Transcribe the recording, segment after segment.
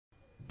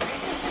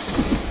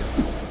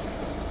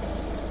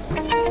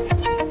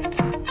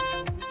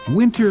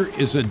Winter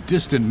is a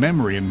distant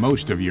memory in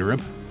most of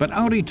Europe, but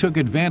Audi took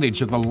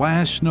advantage of the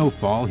last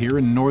snowfall here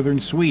in northern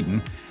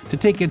Sweden to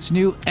take its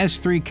new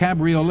S3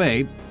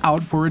 Cabriolet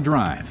out for a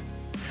drive.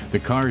 The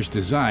car's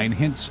design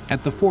hints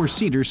at the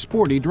four-seater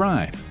sporty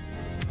drive.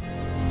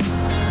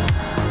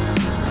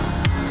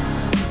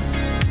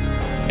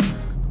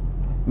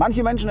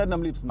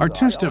 Our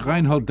tester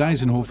Reinhold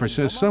Deisenhofer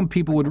says some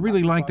people would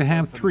really like to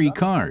have three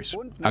cars: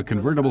 a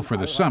convertible for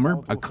the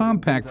summer, a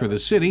compact for the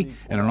city,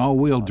 and an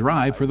all-wheel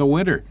drive for the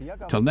winter.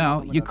 Till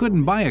now, you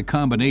couldn't buy a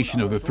combination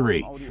of the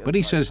three, but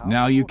he says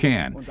now you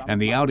can,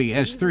 and the Audi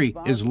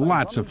S3 is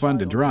lots of fun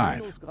to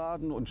drive.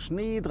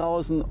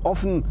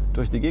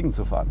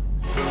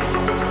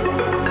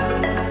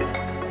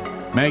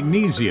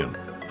 Magnesium,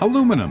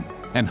 aluminum,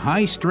 and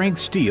high-strength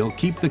steel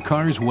keep the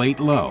car's weight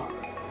low.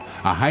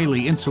 A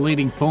highly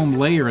insulating foam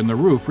layer in the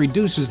roof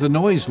reduces the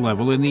noise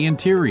level in the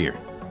interior.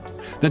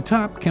 The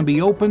top can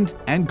be opened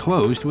and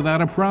closed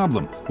without a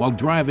problem while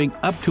driving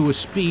up to a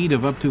speed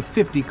of up to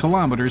 50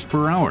 kilometers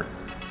per hour.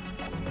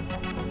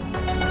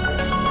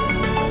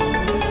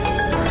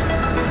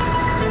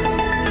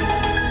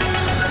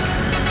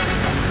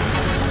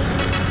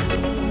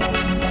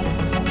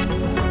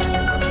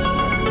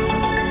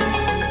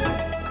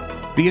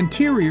 The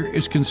interior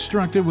is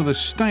constructed with a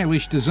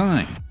stylish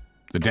design.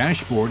 The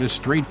dashboard is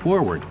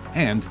straightforward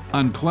and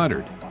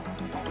uncluttered.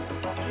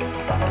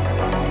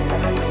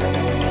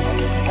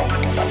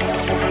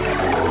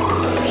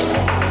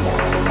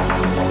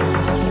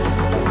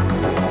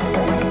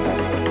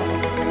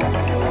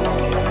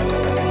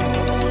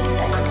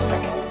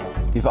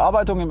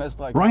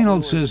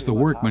 Reinhold says the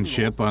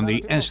workmanship on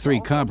the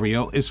S3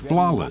 Cabrio is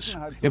flawless.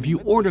 If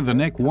you order the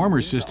neck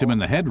warmer system in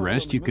the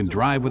headrest, you can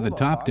drive with the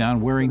top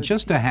down wearing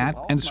just a hat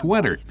and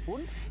sweater.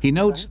 He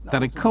notes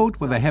that a coat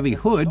with a heavy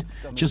hood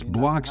just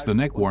blocks the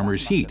neck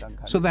warmer's heat,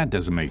 so that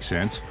doesn't make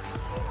sense.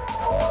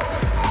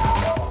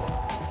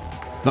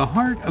 The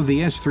heart of the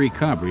S3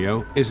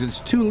 Cabrio is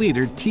its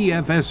 2-liter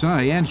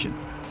TFSI engine.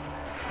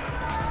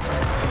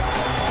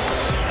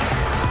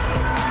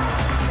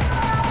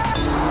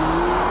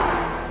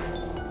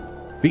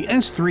 The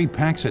S3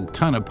 packs a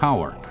ton of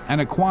power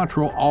and a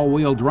quattro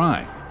all-wheel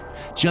drive,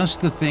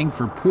 just the thing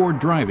for poor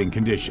driving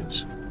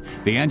conditions.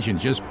 The engine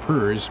just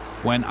purrs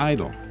when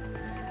idle.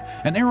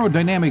 An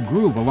aerodynamic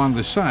groove along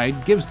the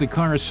side gives the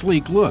car a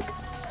sleek look.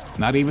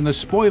 Not even the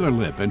spoiler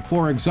lip and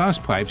 4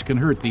 exhaust pipes can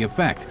hurt the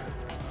effect.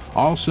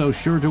 Also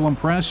sure to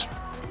impress,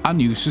 a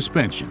new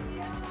suspension.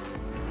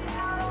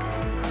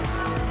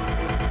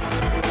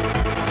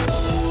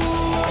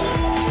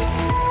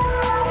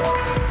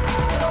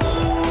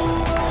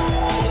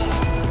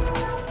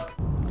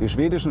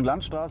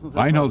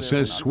 Reinhold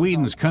says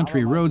Sweden's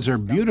country roads are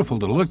beautiful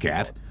to look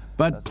at,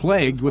 but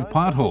plagued with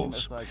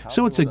potholes.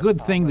 So it's a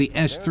good thing the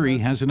S3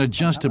 has an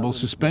adjustable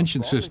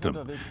suspension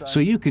system, so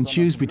you can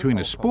choose between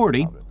a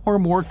sporty or a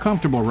more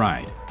comfortable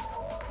ride.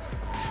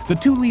 The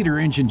 2-liter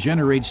engine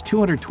generates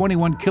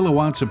 221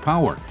 kilowatts of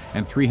power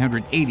and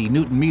 380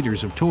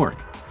 newton-meters of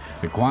torque.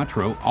 The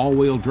quattro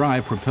all-wheel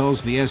drive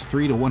propels the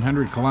S3 to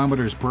 100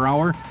 kilometers per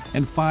hour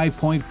in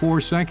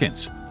 5.4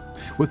 seconds.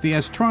 With the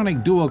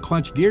S-tronic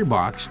dual-clutch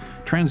gearbox,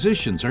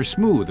 transitions are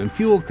smooth and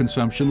fuel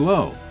consumption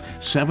low,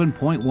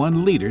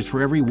 7.1 liters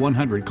for every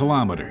 100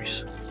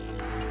 kilometers.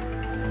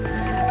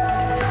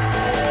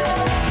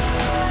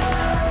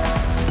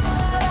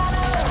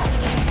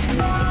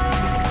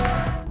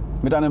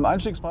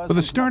 With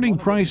a starting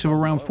price of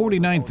around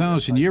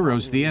 49,000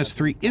 euros, the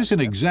S3 isn't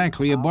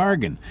exactly a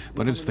bargain,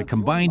 but it's the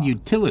combined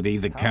utility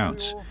that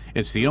counts.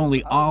 It's the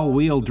only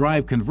all-wheel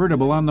drive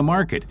convertible on the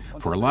market.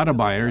 For a lot of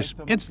buyers,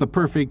 it's the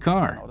perfect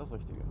car.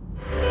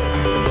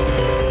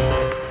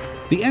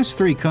 The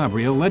S3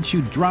 Cabrio lets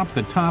you drop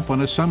the top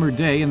on a summer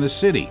day in the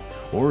city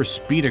or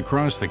speed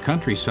across the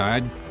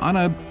countryside on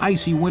an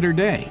icy winter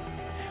day.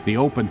 The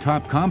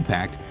open-top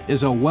compact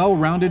is a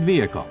well-rounded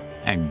vehicle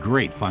and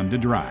great fun to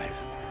drive.